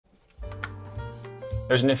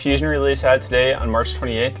There's an Fusion release out today on March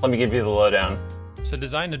 28th. Let me give you the lowdown. So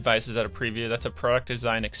Design Advice is at a preview. That's a product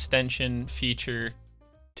design extension feature.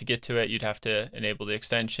 To get to it, you'd have to enable the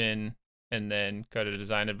extension and then go to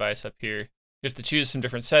Design Advice up here. You have to choose some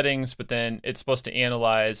different settings, but then it's supposed to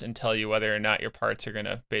analyze and tell you whether or not your parts are going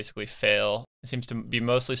to basically fail. It seems to be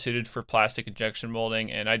mostly suited for plastic injection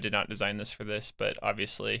molding, and I did not design this for this, but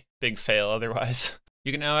obviously big fail otherwise.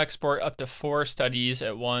 You can now export up to 4 studies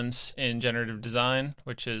at once in Generative Design,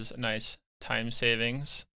 which is a nice time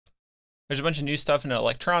savings. There's a bunch of new stuff in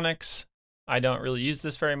electronics. I don't really use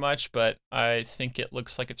this very much, but I think it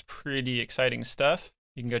looks like it's pretty exciting stuff.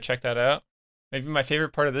 You can go check that out. Maybe my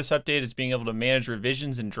favorite part of this update is being able to manage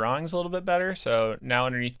revisions and drawings a little bit better. So now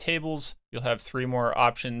underneath tables, you'll have 3 more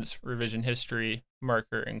options: revision history,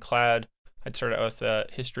 marker, and cloud. I'd start out with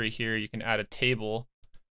history here. You can add a table.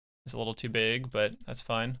 It's a little too big, but that's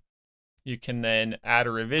fine. You can then add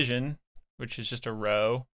a revision, which is just a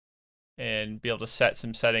row, and be able to set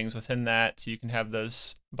some settings within that. So you can have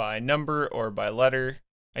those by number or by letter.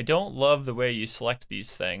 I don't love the way you select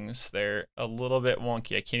these things. They're a little bit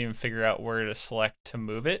wonky. I can't even figure out where to select to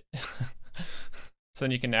move it. So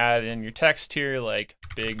then you can add in your text here, like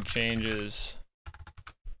big changes,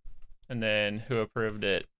 and then who approved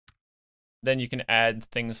it. Then you can add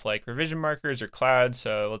things like revision markers or cloud.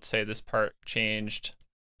 So let's say this part changed.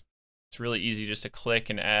 It's really easy just to click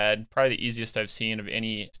and add. Probably the easiest I've seen of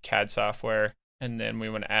any CAD software. And then we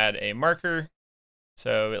want to add a marker.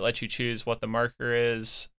 So it lets you choose what the marker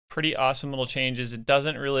is. Pretty awesome little changes. It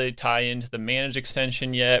doesn't really tie into the manage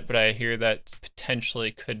extension yet, but I hear that potentially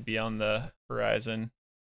could be on the horizon.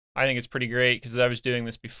 I think it's pretty great because I was doing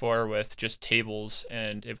this before with just tables,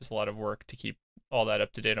 and it was a lot of work to keep all that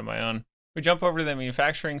up to date on my own. We jump over to the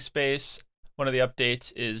manufacturing space. One of the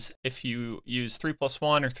updates is if you use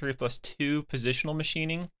 3+1 or 3+2 positional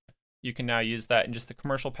machining, you can now use that in just the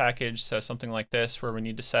commercial package. So something like this, where we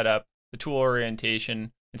need to set up the tool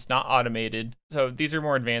orientation. It's not automated. So these are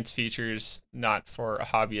more advanced features, not for a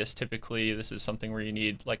hobbyist. Typically, this is something where you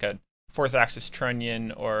need like a 4th axis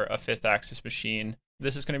trunnion or a 5th axis machine.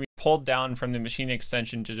 This is going to be pulled down from the machine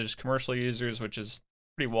extension to just commercial users, which is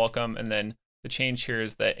pretty welcome. And then the change here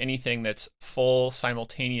is that anything that's full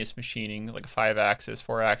simultaneous machining, like a 5-axis,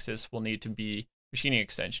 4-axis, will need to be machining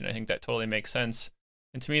extension. I think that totally makes sense.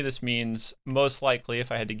 And to me, this means most likely,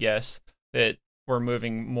 if I had to guess, that we're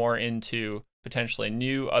moving more into potentially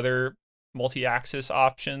new other multi-axis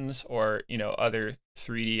options, or other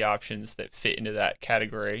 3D options that fit into that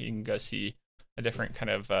category. You can go see a different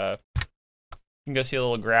kind of you can go see a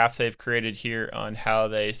little graph they've created here on how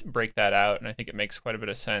they break that out, and I think it makes quite a bit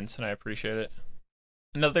of sense, and I appreciate it.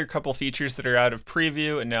 Another couple features that are out of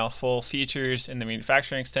preview and now full features in the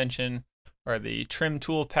manufacturing extension are the trim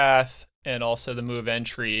toolpath and also the move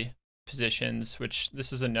entry positions, which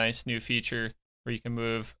this is a nice new feature where you can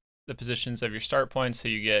move the positions of your start points, so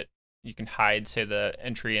you can hide, say, the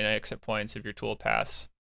entry and exit points of your toolpaths.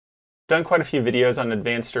 Done quite a few videos on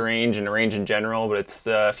advanced arrange and arrange in general, but it's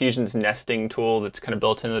the Fusion's nesting tool that's kind of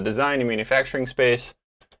built into the design and manufacturing space.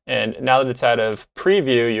 And now that it's out of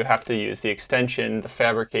preview, you have to use the extension, the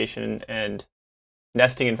fabrication and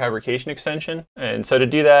nesting and fabrication extension. And so to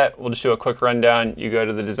do that, we'll just do a quick rundown. You go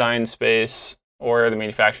to the design space or the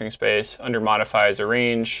manufacturing space under modify as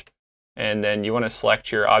arrange, and then you want to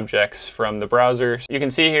select your objects from the browser. You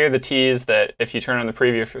can see here the tease that if you turn on the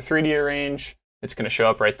preview for 3D arrange, it's going to show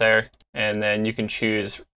up right there. And then you can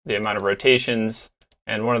choose the amount of rotations.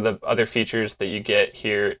 And one of the other features that you get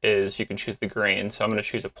here is you can choose the grain. So I'm going to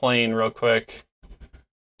choose a plane real quick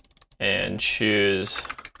and choose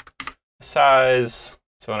size.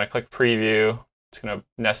 So when I click preview, it's going to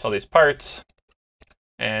nest all these parts.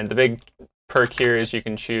 And the big perk here is you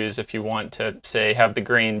can choose if you want to, say, have the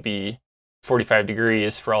grain be 45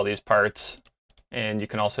 degrees for all these parts. And you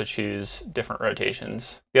can also choose different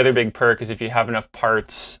rotations. The other big perk is if you have enough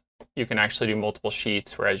parts, you can actually do multiple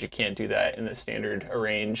sheets, whereas you can't do that in the standard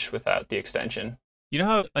arrange without the extension. You know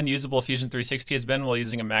how unusable Fusion 360 has been while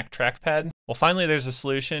using a Mac trackpad? Well, finally there's a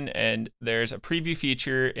solution, and there's a preview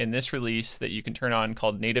feature in this release that you can turn on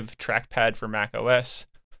called Native Trackpad for Mac OS.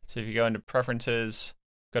 So if you go into Preferences,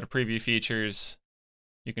 go to Preview Features,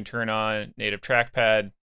 you can turn on Native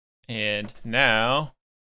Trackpad, and now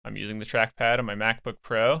I'm using the trackpad on my MacBook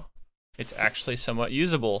Pro. It's actually somewhat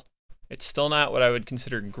usable. It's still not what I would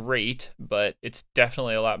consider great, but it's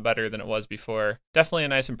definitely a lot better than it was before. Definitely a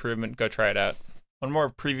nice improvement. Go try it out. One more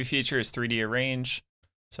preview feature is 3D arrange.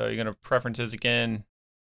 So you're going to Preferences again,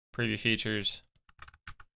 Preview Features,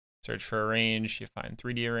 search for arrange, you find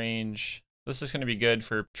 3D arrange. This is going to be good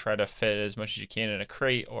for try to fit as much as you can in a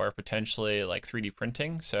crate, or potentially like 3D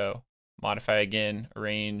printing. So modify again,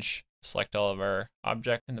 arrange, select all of our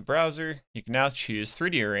object in the browser. You can now choose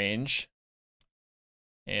 3D arrange.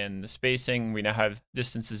 And the spacing, we now have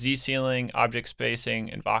distance to Z ceiling, object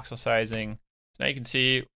spacing, and voxel sizing. So now you can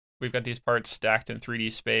see we've got these parts stacked in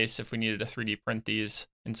 3D space if we needed to 3D print these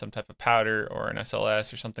in some type of powder or an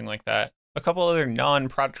SLS or something like that. A couple other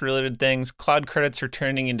non-product related things. Cloud credits are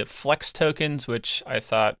turning into flex tokens, which I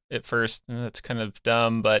thought at first that's kind of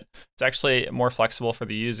dumb, but it's actually more flexible for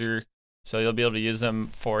the user. So you'll be able to use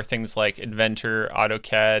them for things like Inventor,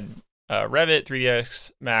 AutoCAD, Revit,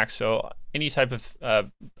 3ds Max. So any type of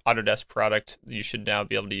Autodesk product, you should now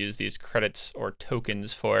be able to use these credits or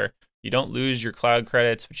tokens for. You don't lose your cloud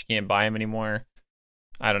credits, but you can't buy them anymore.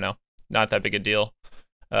 I don't know, not that big a deal.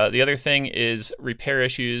 The other thing is repair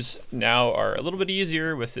issues now are a little bit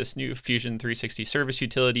easier with this new Fusion 360 service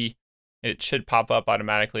utility. It should pop up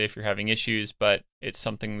automatically if you're having issues, but it's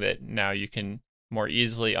something that now you can more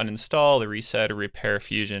easily uninstall or reset or repair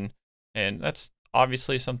Fusion. And that's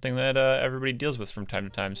obviously something that everybody deals with from time to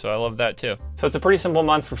time, so I love that too. So it's a pretty simple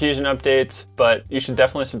month for Fusion updates, but you should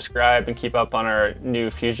definitely subscribe and keep up on our new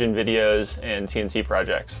Fusion videos and CNC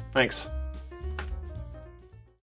projects. Thanks.